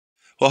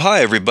Well,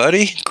 hi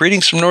everybody.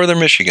 Greetings from Northern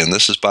Michigan.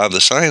 This is Bob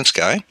the Science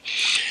Guy.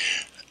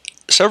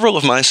 Several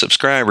of my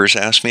subscribers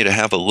asked me to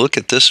have a look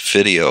at this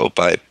video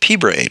by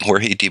P-Brane where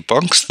he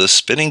debunks the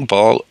spinning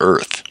ball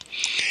Earth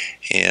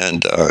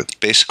and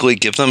basically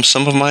give them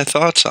some of my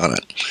thoughts on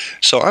it.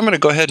 So I'm going to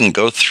go ahead and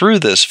go through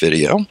this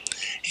video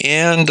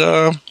and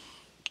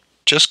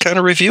just kind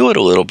of review it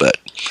a little bit.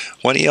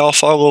 Why don't you all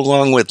follow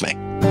along with me?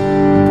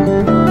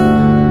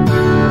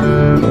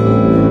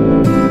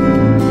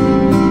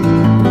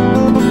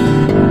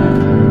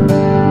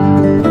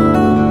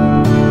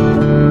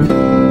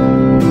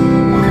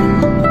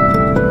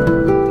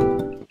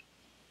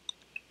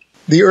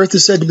 The Earth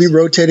is said to be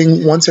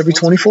rotating once every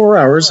 24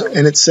 hours,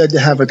 and it's said to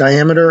have a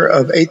diameter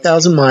of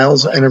 8,000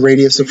 miles and a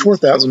radius of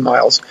 4,000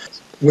 miles,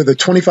 with a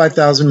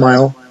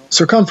 25,000-mile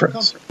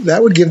circumference.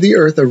 That would give the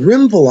Earth a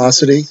rim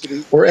velocity,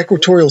 or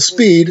equatorial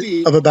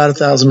speed, of about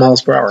 1,000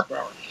 miles per hour.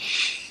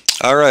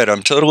 All right,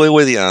 I'm totally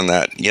with you on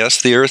that.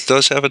 Yes, the Earth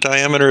does have a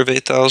diameter of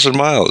 8,000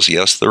 miles.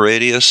 Yes, the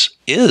radius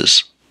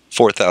is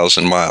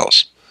 4,000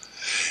 miles.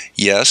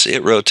 Yes,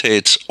 it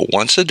rotates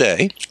once a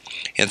day.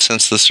 And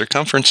since the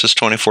circumference is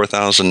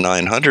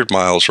 24,900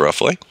 miles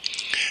roughly,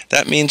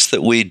 that means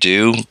that we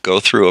do go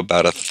through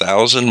about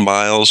 1,000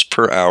 miles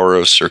per hour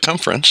of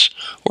circumference,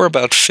 or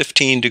about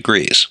 15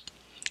 degrees.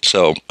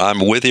 So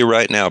I'm with you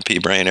right now,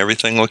 P-Brane.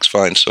 Everything looks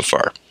fine so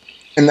far.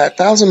 And that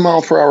 1,000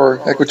 mile per hour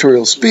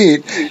equatorial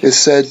speed is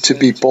said to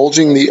be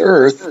bulging the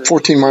Earth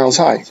 14 miles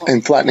high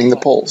and flattening the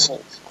poles.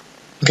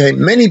 Okay,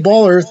 many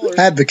ball Earth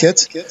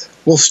advocates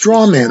will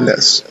strawman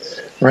this,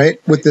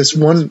 right, with this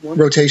one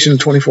rotation in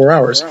 24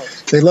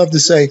 hours. They love to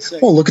say,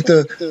 oh, look at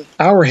the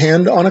hour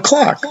hand on a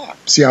clock.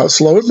 See how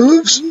slow it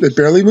moves? It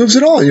barely moves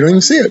at all. You don't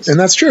even see it. And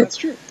that's true,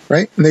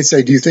 right? And they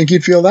say, do you think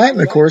you'd feel that?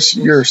 And, of course,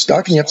 you're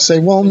stuck, and you have to say,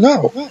 well,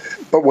 no.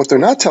 But what they're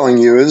not telling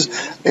you is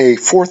a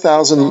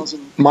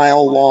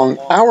 4,000-mile-long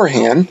hour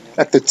hand,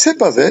 at the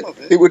tip of it,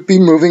 it would be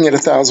moving at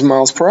 1,000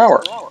 miles per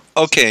hour.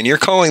 Okay, and you're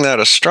calling that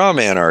a straw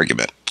man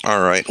argument.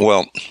 All right,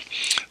 well,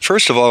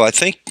 first of all, I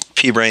think,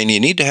 P-Brane, you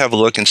need to have a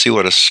look and see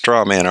what a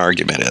straw man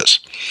argument is.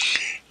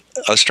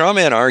 A straw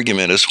man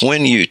argument is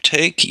when you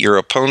take your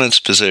opponent's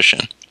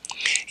position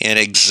and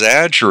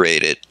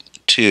exaggerate it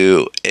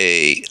to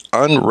an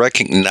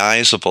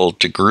unrecognizable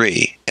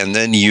degree, and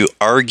then you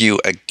argue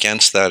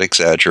against that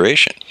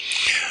exaggeration.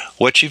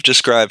 What you've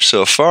described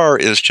so far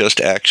is just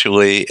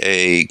actually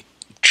a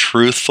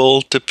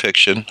truthful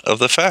depiction of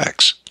the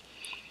facts.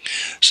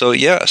 So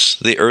yes,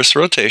 the Earth's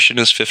rotation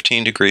is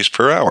 15 degrees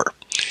per hour.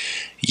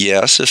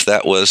 Yes, if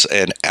that was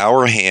an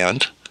hour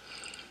hand,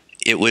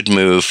 it would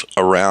move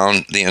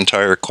around the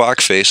entire clock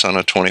face on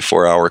a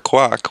 24-hour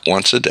clock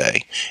once a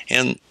day,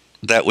 and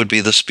that would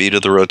be the speed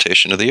of the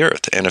rotation of the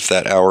Earth. And if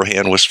that hour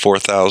hand was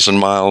 4,000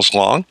 miles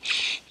long,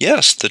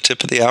 yes, the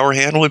tip of the hour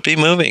hand would be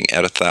moving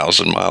at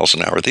 1,000 miles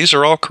an hour. These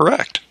are all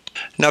correct.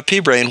 Now,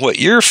 P-Brane, what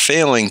you're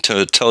failing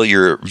to tell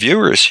your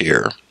viewers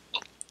here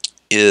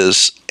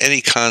is any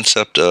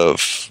concept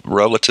of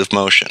relative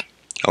motion.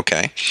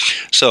 Okay,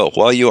 so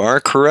while you are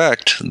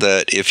correct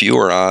that if you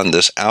are on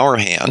this hour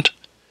hand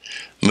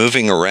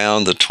moving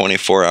around the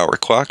 24-hour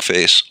clock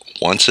face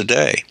once a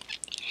day,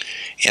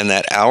 and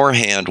that hour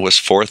hand was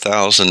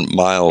 4,000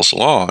 miles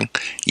long,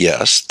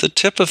 yes, the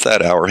tip of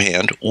that hour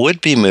hand would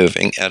be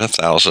moving at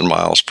 1,000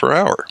 miles per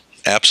hour.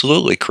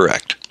 Absolutely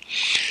correct.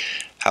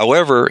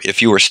 However,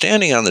 if you were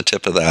standing on the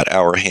tip of that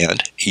hour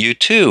hand, you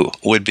too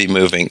would be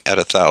moving at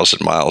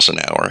 1,000 miles an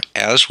hour,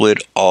 as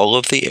would all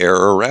of the air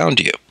around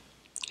you.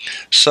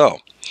 So,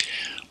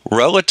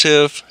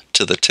 relative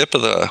to the tip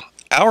of the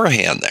hour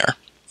hand there,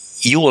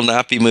 you will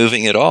not be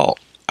moving at all.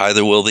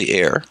 Either will the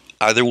air,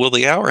 either will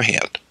the hour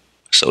hand.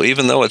 So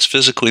even though it's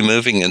physically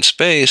moving in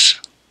space,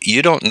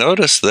 you don't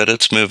notice that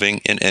it's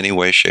moving in any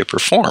way, shape, or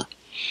form.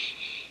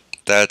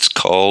 That's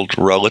called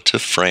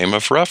relative frame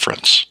of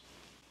reference.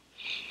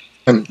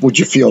 And would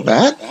you feel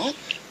that?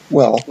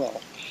 Well,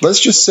 let's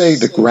just say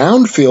the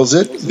ground feels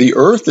it. The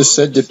Earth is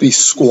said to be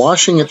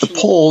squashing at the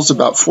poles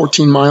about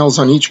 14 miles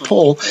on each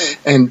pole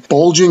and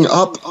bulging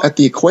up at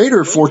the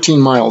equator 14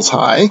 miles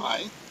high,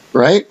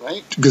 right?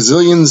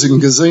 Gazillions and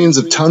gazillions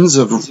of tons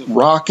of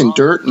rock and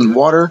dirt and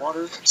water.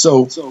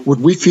 So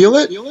would we feel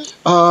it?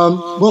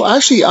 Well,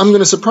 actually, I'm going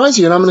to surprise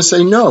you, and I'm going to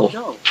say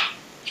no,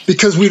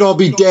 because we'd all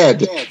be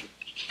dead.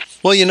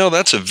 Well, you know,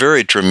 that's a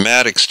very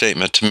dramatic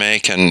statement to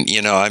make, and,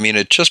 you know, I mean,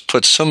 it just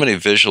puts so many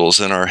visuals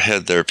in our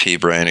head there,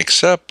 P-Brane,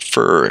 except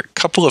for a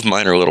couple of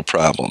minor little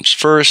problems.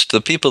 First,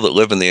 the people that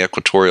live in the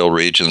equatorial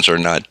regions are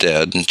not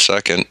dead, and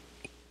second,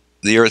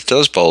 the Earth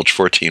does bulge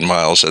 14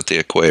 miles at the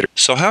equator.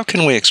 So how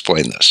can we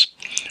explain this?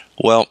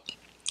 Well,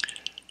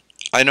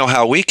 I know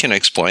how we can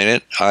explain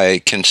it.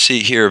 I can see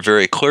here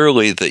very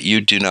clearly that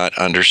you do not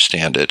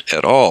understand it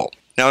at all.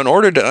 Now, in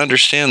order to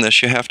understand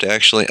this, you have to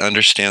actually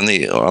understand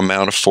the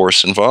amount of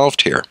force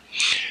involved here.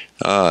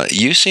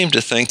 You seem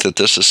to think that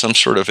this is some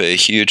sort of a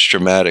huge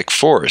dramatic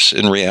force.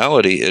 In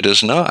reality, it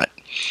is not.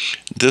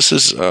 This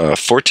is a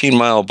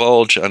 14-mile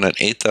bulge on an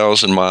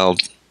 8,000-mile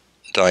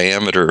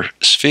diameter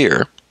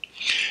sphere.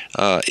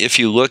 If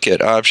you look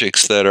at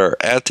objects that are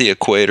at the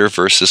equator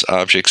versus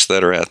objects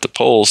that are at the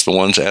poles, the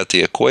ones at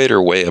the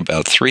equator weigh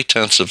about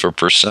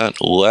 0.3%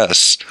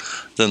 less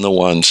than the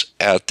ones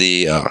at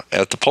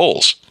the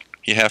poles.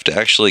 You have to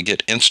actually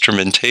get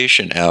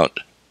instrumentation out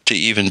to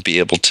even be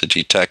able to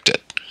detect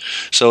it.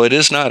 So it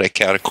is not a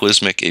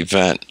cataclysmic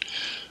event,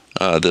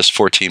 this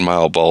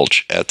 14-mile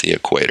bulge at the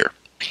equator.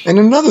 And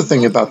another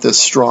thing about this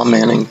straw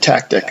manning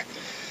tactic,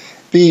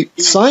 the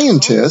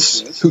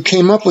scientists who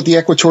came up with the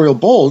equatorial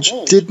bulge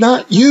did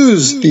not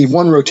use the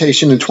one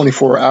rotation in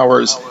 24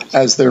 hours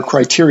as their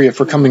criteria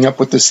for coming up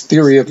with this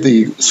theory of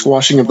the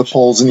squashing of the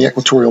poles in the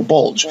equatorial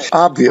bulge.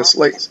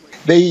 Obviously,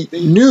 they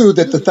knew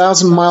that the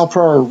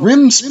 1,000-mile-per-hour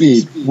rim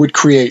speed would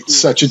create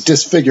such a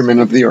disfigurement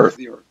of the Earth.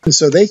 And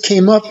so they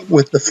came up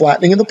with the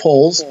flattening of the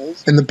poles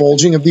and the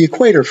bulging of the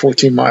equator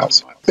 14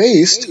 miles,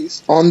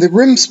 based on the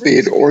rim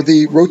speed or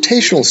the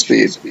rotational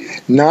speed,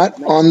 not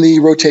on the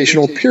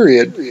rotational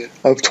period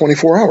of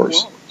 24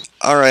 hours.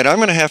 All right, I'm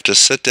going to have to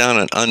sit down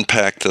and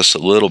unpack this a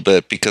little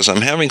bit because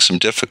I'm having some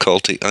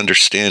difficulty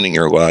understanding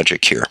your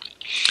logic here.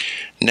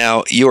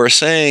 Now, you are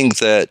saying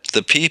that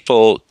the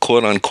people,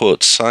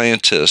 quote-unquote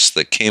scientists,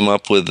 that came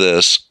up with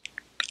this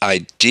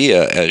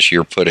idea, as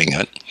you're putting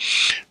it,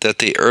 that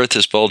the Earth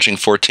is bulging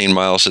 14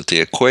 miles at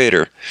the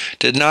equator,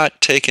 did not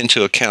take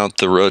into account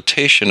the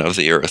rotation of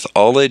the Earth.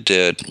 All they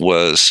did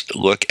was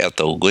look at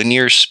the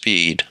linear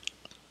speed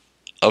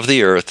of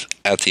the Earth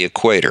at the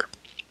equator.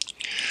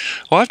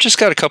 Well, I've just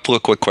got a couple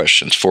of quick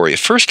questions for you.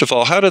 First of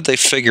all, how did they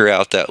figure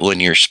out that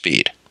linear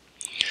speed?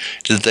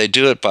 Did they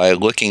do it by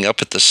looking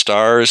up at the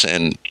stars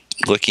and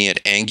looking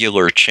at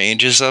angular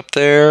changes up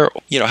there?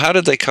 How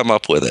did they come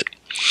up with it?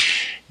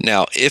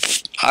 Now,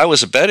 if I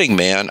was a betting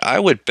man, I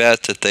would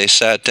bet that they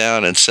sat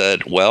down and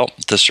said, well,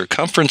 the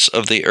circumference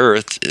of the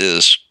Earth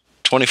is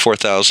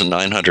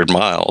 24,900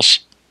 miles.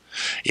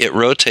 It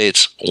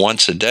rotates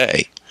once a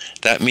day.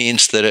 That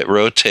means that it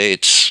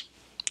rotates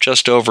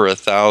just over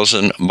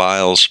 1,000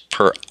 miles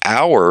per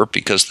hour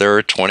because there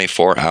are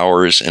 24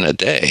 hours in a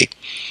day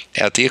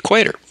at the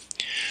equator.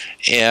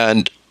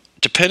 And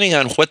depending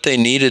on what they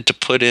needed to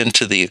put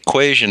into the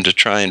equation to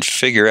try and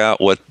figure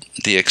out what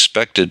the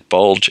expected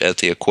bulge at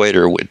the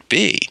equator would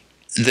be,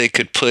 they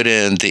could put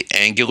in the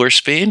angular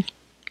speed,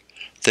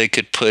 they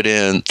could put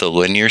in the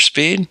linear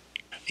speed,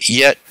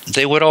 yet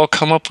they would all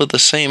come up with the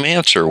same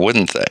answer,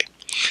 wouldn't they?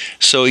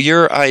 So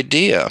your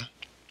idea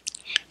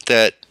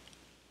that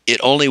it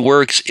only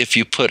works if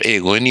you put a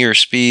linear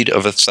speed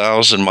of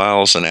 1,000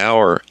 miles an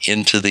hour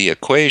into the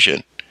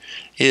equation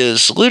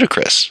is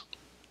ludicrous.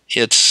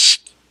 It's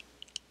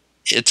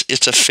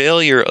a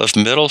failure of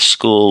middle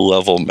school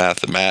level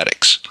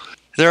mathematics.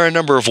 There are a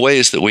number of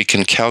ways that we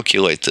can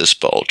calculate this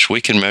bulge.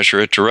 We can measure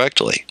it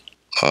directly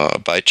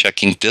by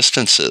checking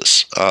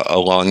distances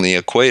along the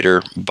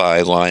equator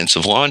by lines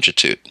of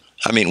longitude.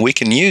 I mean, we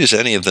can use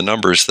any of the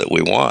numbers that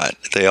we want.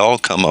 They all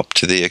come up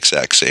to the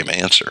exact same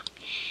answer.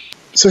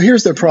 So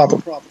here's their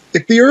problem.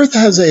 If the Earth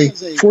has a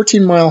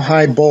 14-mile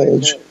high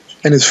bulge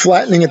and is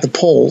flattening at the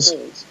poles,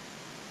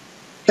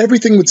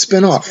 everything would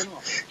spin off.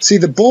 See,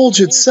 the bulge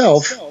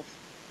itself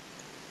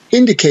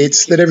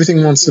indicates that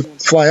everything wants to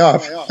fly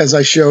off, as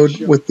I showed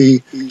with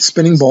the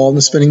spinning ball and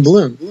the spinning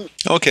balloon.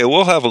 Okay,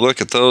 we'll have a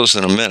look at those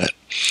in a minute.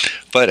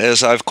 But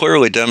as I've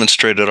clearly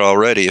demonstrated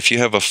already, if you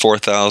have a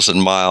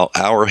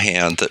 4,000-mile-hour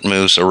hand that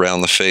moves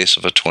around the face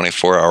of a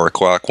 24-hour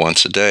clock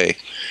once a day,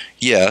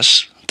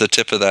 yes, the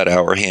tip of that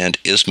hour hand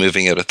is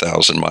moving at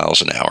 1,000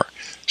 miles an hour.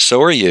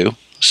 So are you.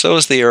 So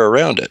is the air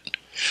around it.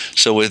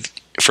 So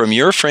from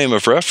your frame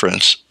of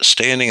reference,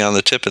 standing on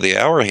the tip of the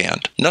hour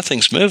hand,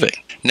 nothing's moving.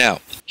 Now,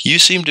 you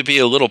seem to be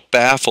a little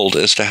baffled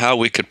as to how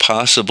we could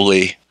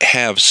possibly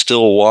have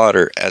still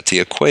water at the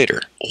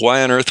equator.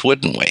 Why on earth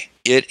wouldn't we?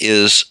 It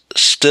is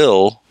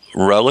still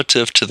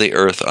relative to the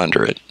Earth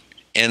under it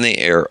and the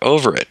air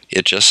over it.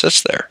 It just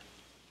sits there.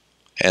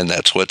 And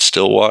that's what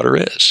still water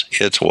is.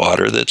 It's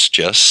water that's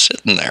just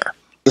sitting there.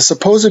 The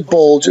supposed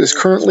bulge is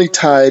currently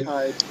tied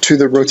to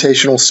the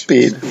rotational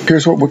speed.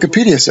 Here's what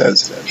Wikipedia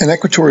says. An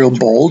equatorial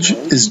bulge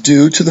is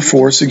due to the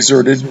force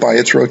exerted by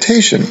its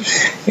rotation.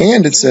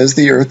 And it says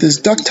the Earth is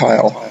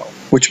ductile,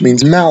 which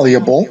means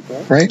malleable,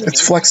 right?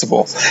 It's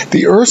flexible.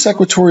 The Earth's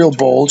equatorial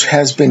bulge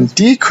has been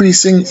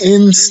decreasing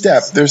in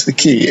step, there's the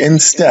key, in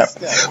step,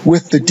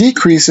 with the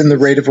decrease in the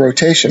rate of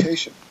rotation.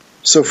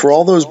 So for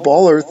all those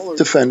ball Earth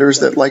defenders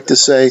that like to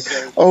say,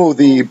 oh,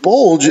 the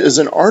bulge is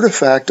an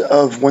artifact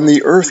of when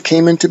the Earth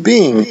came into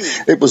being.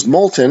 It was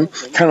molten,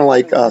 kind of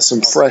like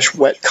some fresh,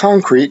 wet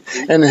concrete,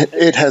 and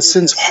it has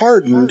since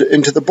hardened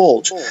into the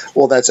bulge.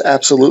 Well, that's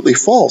absolutely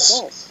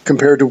false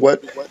compared to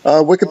what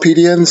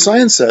Wikipedia and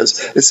science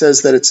says. It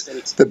says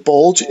that the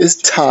bulge is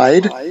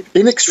tied,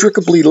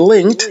 inextricably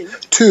linked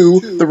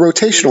to the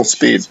rotational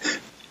speed.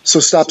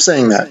 So stop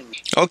saying that.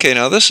 Okay,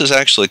 now this is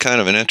actually kind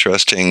of an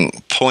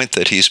interesting point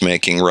that he's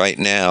making right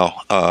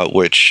now,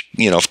 which,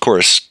 of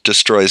course,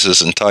 destroys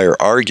his entire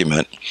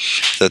argument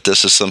that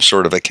this is some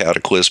sort of a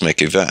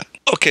cataclysmic event.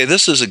 Okay,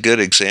 this is a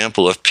good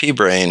example of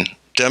P-Brane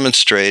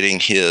demonstrating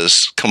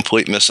his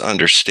complete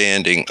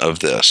misunderstanding of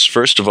this.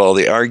 First of all,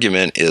 the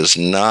argument is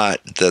not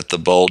that the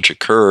bulge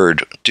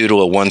occurred due to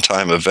a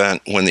one-time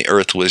event when the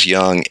Earth was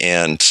young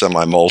and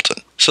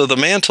semi-molten. So the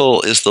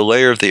mantle is the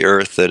layer of the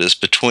Earth that is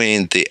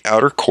between the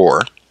outer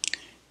core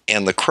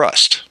and the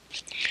crust.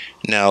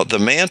 Now, the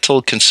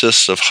mantle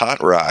consists of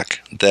hot rock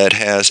that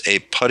has a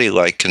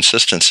putty-like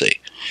consistency.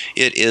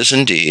 It is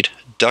indeed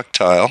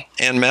ductile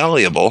and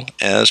malleable,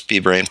 as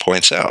P-Brane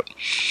points out.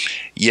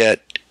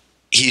 Yet,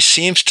 he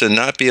seems to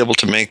not be able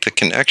to make the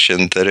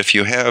connection that if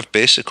you have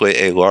basically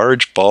a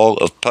large ball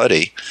of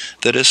putty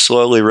that is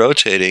slowly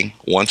rotating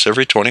once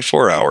every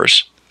 24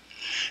 hours,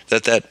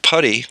 that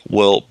putty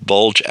will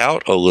bulge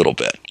out a little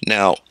bit.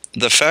 Now,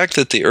 the fact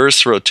that the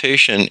Earth's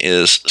rotation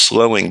is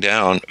slowing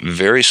down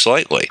very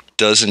slightly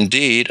does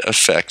indeed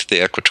affect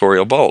the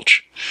equatorial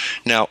bulge.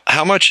 Now,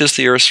 how much is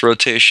the Earth's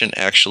rotation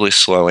actually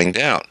slowing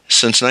down?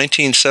 Since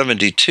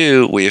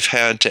 1972, we've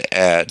had to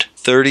add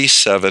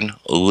 37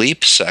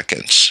 leap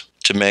seconds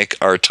to make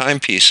our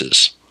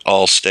timepieces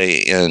all stay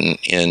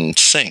in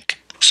sync.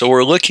 So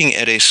we're looking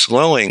at a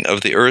slowing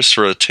of the Earth's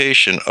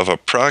rotation of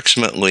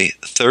approximately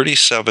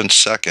 37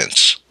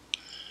 seconds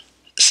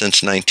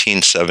since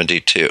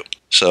 1972.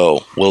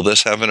 So will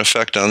this have an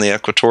effect on the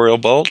equatorial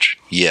bulge?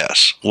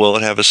 Yes. Will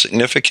it have a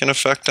significant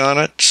effect on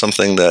it?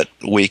 Something that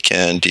we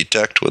can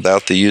detect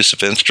without the use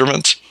of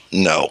instruments?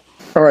 No.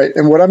 All right,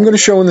 and what I'm going to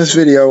show in this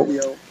video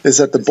is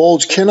that the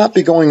bulge cannot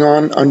be going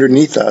on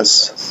underneath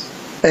us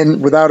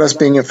and without us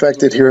being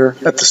affected here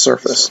at the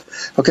surface.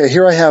 Okay,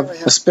 here I have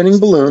a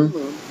spinning balloon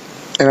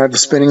and I have a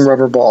spinning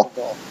rubber ball.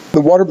 The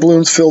water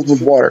balloon's filled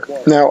with water.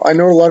 Now, I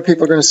know a lot of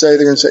people are going to say,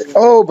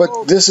 oh,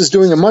 but this is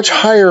doing a much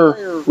higher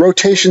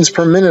rotations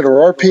per minute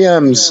or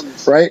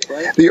RPMs, right?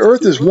 The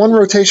Earth is one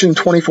rotation in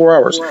 24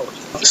 hours.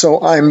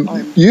 So I'm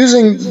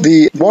using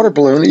the water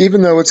balloon,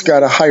 even though it's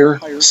got a higher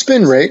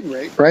spin rate,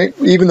 right?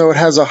 Even though it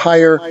has a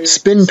higher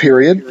spin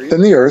period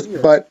than the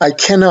Earth, but I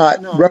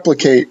cannot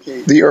replicate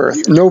the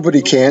Earth.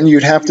 Nobody can.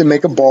 You'd have to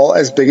make a ball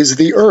as big as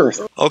the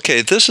Earth.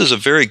 Okay, this is a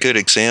very good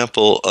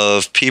example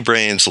of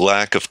P-Brane's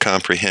lack of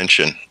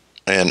comprehension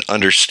and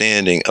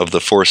understanding of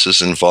the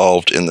forces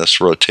involved in this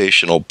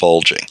rotational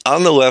bulging.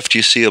 On the left,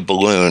 you see a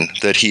balloon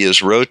that he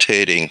is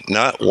rotating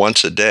not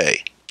once a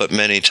day, but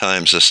many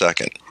times a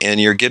second, and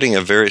you're getting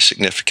a very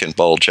significant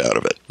bulge out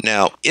of it.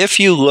 Now, if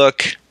you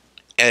look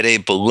at a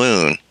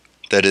balloon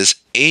that is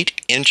 8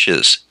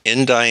 inches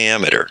in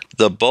diameter,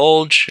 the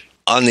bulge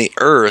on the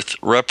Earth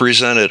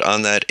represented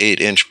on that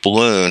 8-inch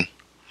balloon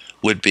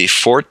would be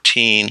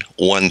 14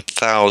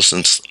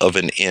 1/1000ths of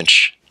an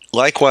inch.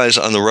 Likewise,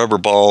 on the rubber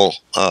ball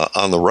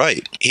on the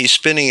right, he's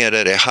spinning it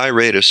at a high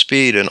rate of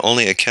speed and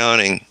only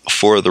accounting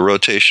for the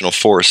rotational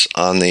force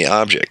on the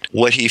object.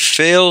 What he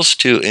fails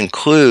to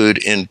include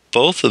in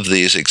both of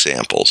these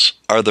examples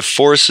are the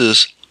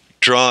forces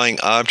drawing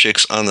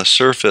objects on the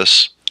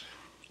surface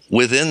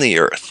within the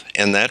Earth,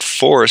 and that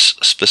force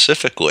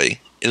specifically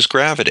is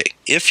gravity.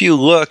 If you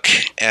look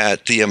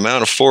at the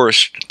amount of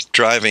force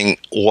driving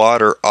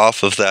water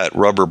off of that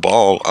rubber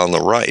ball on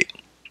the right,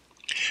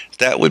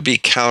 that would be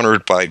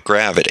countered by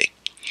gravity.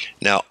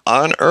 Now,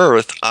 on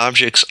Earth,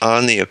 objects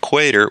on the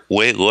equator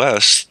weigh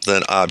less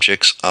than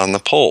objects on the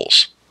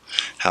poles.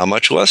 How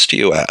much less, do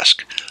you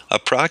ask?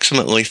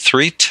 Approximately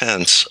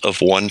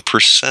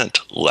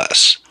 0.3%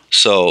 less.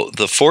 So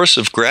the force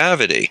of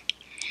gravity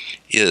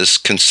is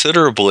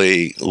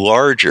considerably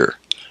larger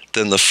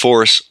than the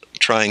force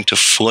trying to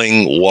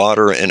fling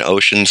water and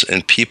oceans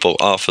and people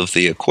off of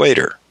the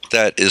equator.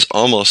 That is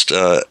almost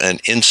an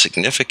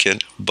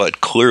insignificant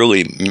but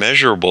clearly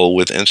measurable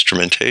with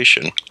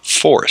instrumentation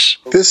force.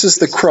 This is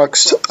the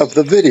crux of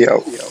the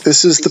video.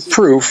 This is the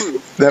proof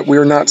that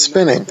we're not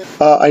spinning.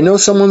 I know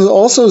someone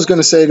also is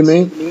going to say to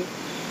me,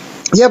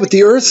 yeah, but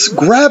the Earth's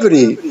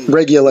gravity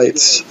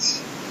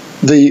regulates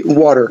the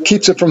water,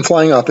 keeps it from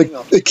flying up.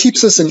 It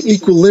keeps us in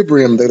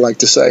equilibrium, they like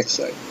to say.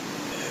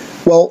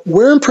 Well,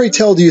 where in pray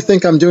tell do you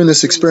think I'm doing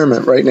this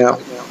experiment right now?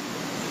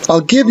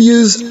 I'll give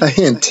you a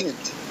hint.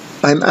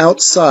 I'm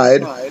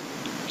outside,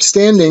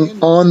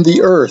 standing on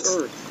the Earth.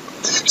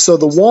 So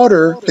the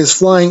water is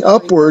flying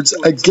upwards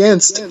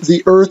against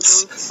the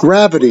Earth's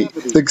gravity.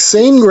 The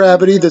same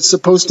gravity that's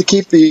supposed to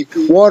keep the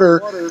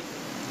water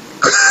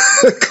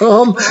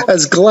calm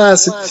as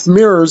glass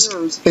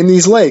mirrors in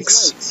these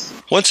lakes.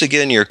 Once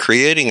again, you're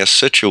creating a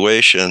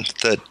situation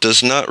that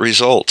does not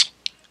result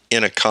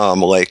in a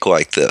calm lake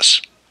like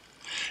this.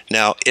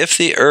 Now, if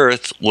the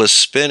Earth was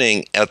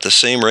spinning at the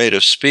same rate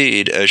of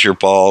speed as your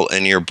ball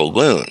and your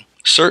balloon,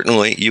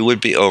 certainly you would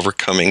be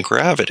overcoming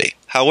gravity.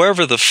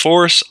 However, the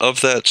force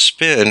of that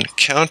spin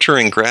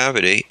countering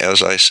gravity,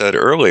 as I said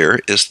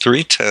earlier, is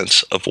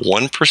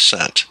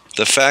 0.3%.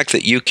 The fact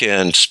that you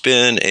can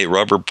spin a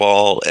rubber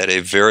ball at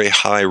a very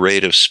high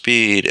rate of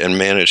speed and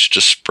manage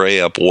to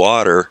spray up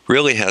water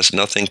really has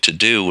nothing to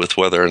do with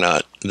whether or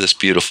not this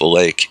beautiful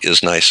lake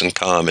is nice and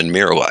calm and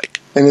mirror-like.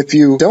 And if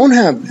you don't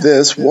have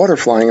this water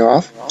flying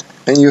off,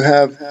 and you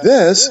have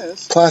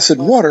this placid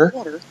water,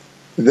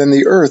 then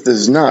the Earth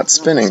is not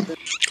spinning.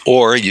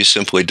 Or you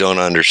simply don't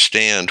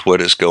understand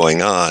what is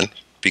going on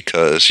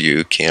because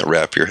you can't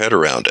wrap your head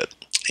around it.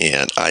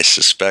 And I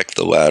suspect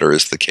the latter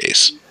is the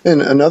case.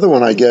 And another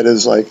one I get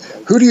is like,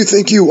 who do you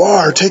think you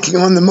are, taking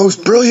on the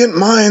most brilliant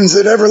minds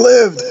that ever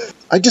lived?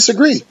 I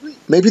disagree.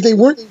 Maybe they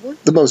weren't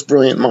the most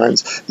brilliant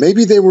minds.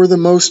 Maybe they were the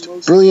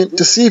most brilliant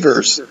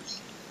deceivers.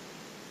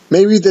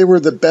 Maybe they were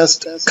the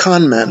best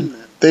con men.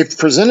 They've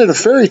presented a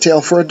fairy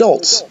tale for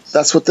adults.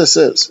 That's what this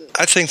is.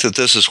 I think that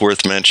this is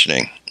worth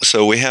mentioning.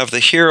 So we have the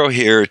hero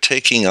here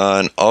taking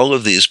on all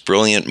of these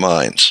brilliant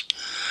minds.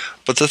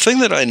 But the thing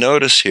that I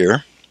notice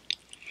here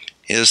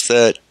is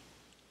that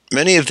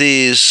many of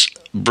these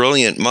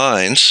brilliant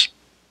minds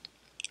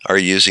are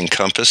using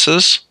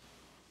compasses,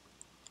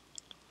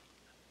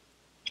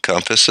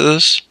 and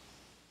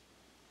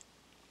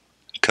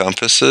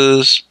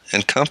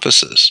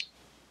compasses.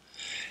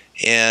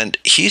 And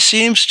he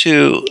seems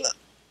to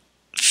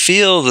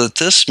feel that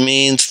this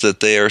means that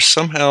they are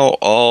somehow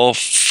all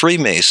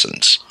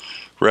Freemasons,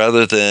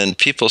 rather than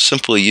people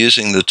simply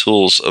using the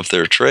tools of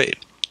their trade.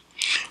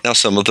 Now,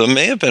 some of them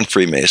may have been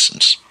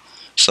Freemasons.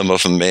 Some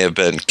of them may have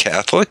been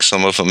Catholic.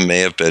 Some of them may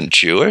have been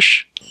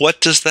Jewish.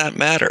 What does that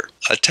matter?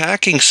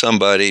 Attacking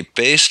somebody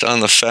based on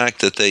the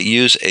fact that they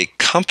use a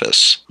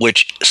compass,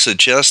 which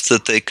suggests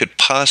that they could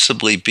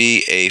possibly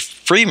be a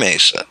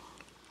Freemason,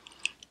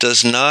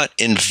 does not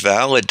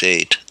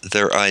invalidate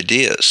their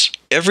ideas.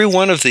 Every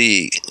one of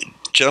the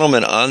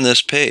gentlemen on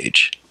this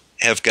page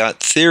have got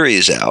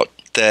theories out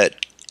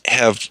that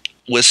have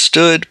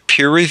withstood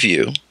peer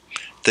review.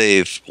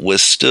 They've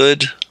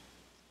withstood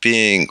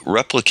being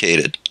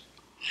replicated.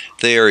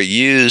 They are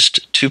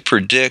used to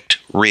predict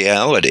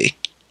reality,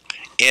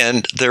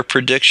 and their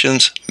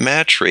predictions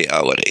match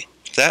reality.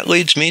 That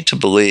leads me to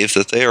believe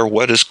that they are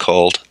what is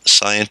called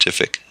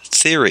scientific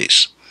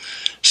theories.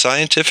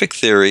 Scientific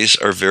theories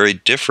are very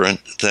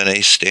different than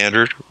a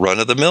standard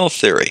run-of-the-mill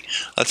theory.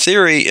 A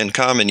theory in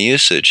common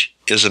usage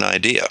is an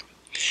idea.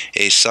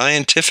 A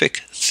scientific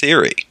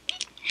theory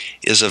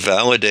is a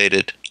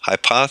validated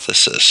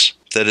hypothesis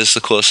that is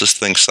the closest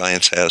thing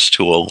science has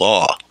to a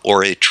law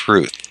or a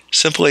truth.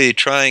 Simply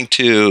trying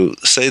to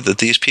say that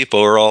these people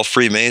are all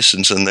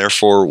Freemasons and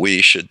therefore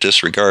we should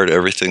disregard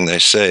everything they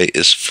say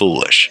is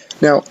foolish.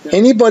 Now,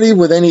 anybody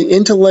with any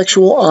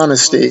intellectual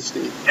honesty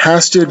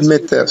has to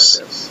admit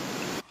this.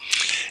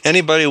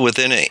 Anybody with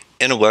any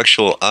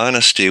intellectual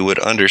honesty would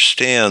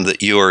understand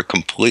that you are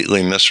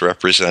completely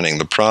misrepresenting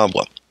the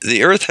problem.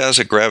 The Earth has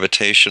a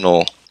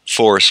gravitational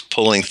force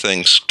pulling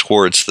things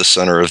towards the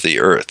center of the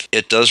Earth.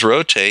 It does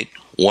rotate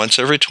once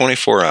every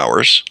 24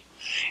 hours,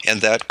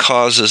 and that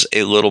causes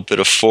a little bit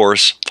of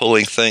force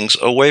pulling things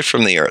away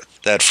from the Earth.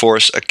 That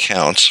force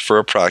accounts for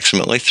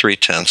approximately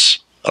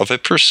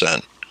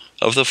 0.3%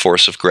 of the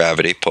force of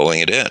gravity pulling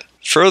it in.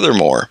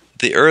 Furthermore,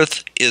 the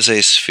Earth is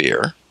a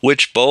sphere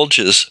which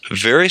bulges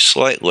very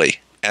slightly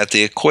at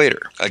the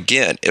equator.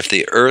 Again, if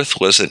the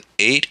Earth was an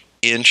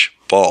 8-inch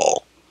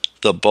ball,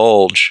 the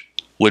bulge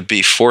would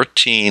be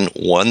 14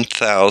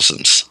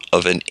 1/1000ths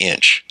of an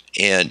inch.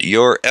 And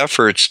your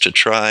efforts to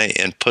try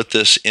and put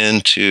this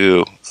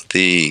into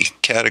the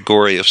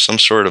category of some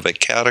sort of a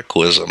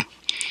cataclysm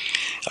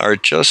are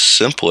just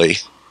simply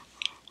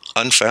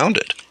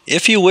unfounded.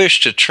 If you wish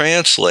to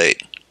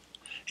translate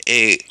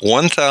a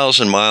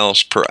 1,000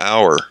 miles per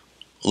hour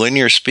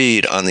linear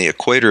speed on the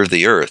equator of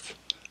the Earth,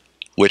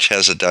 which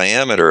has a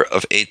diameter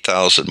of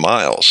 8,000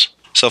 miles.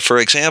 So, for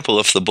example,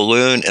 if the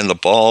balloon and the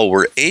ball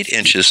were 8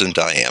 inches in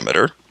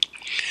diameter,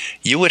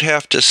 you would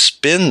have to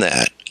spin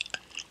that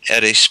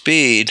at a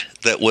speed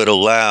that would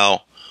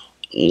allow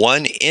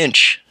 1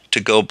 inch to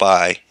go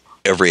by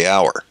every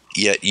hour.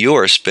 Yet you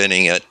are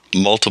spinning it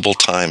multiple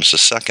times a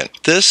second.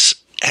 This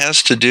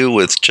has to do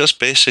with just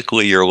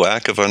basically your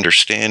lack of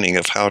understanding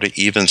of how to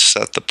even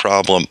set the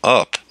problem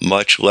up,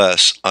 much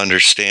less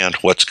understand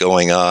what's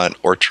going on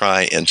or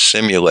try and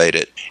simulate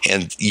it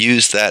and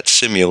use that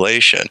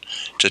simulation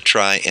to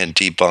try and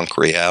debunk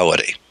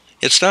reality.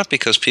 It's not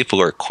because people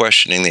are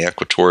questioning the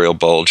equatorial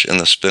bulge and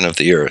the spin of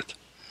the Earth.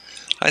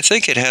 I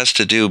think it has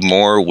to do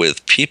more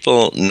with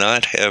people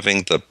not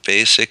having the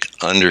basic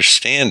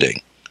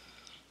understanding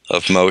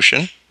of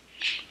motion,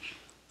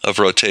 of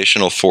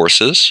rotational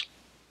forces,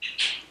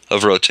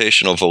 of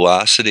rotational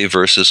velocity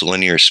versus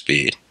linear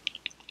speed,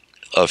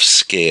 of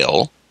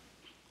scale,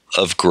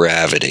 of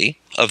gravity,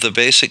 of the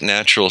basic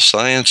natural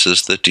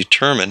sciences that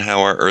determine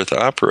how our Earth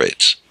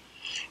operates.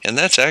 And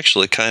that's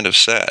actually kind of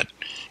sad.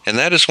 And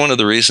that is one of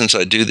the reasons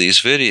I do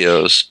these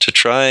videos, to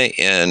try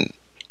and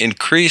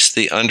increase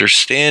the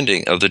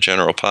understanding of the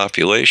general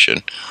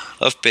population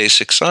of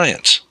basic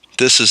science.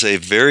 This is a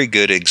very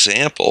good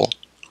example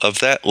of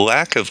that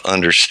lack of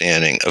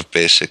understanding of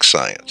basic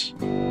science.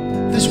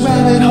 This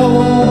rabbit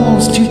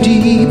hole's too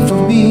deep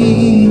for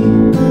me.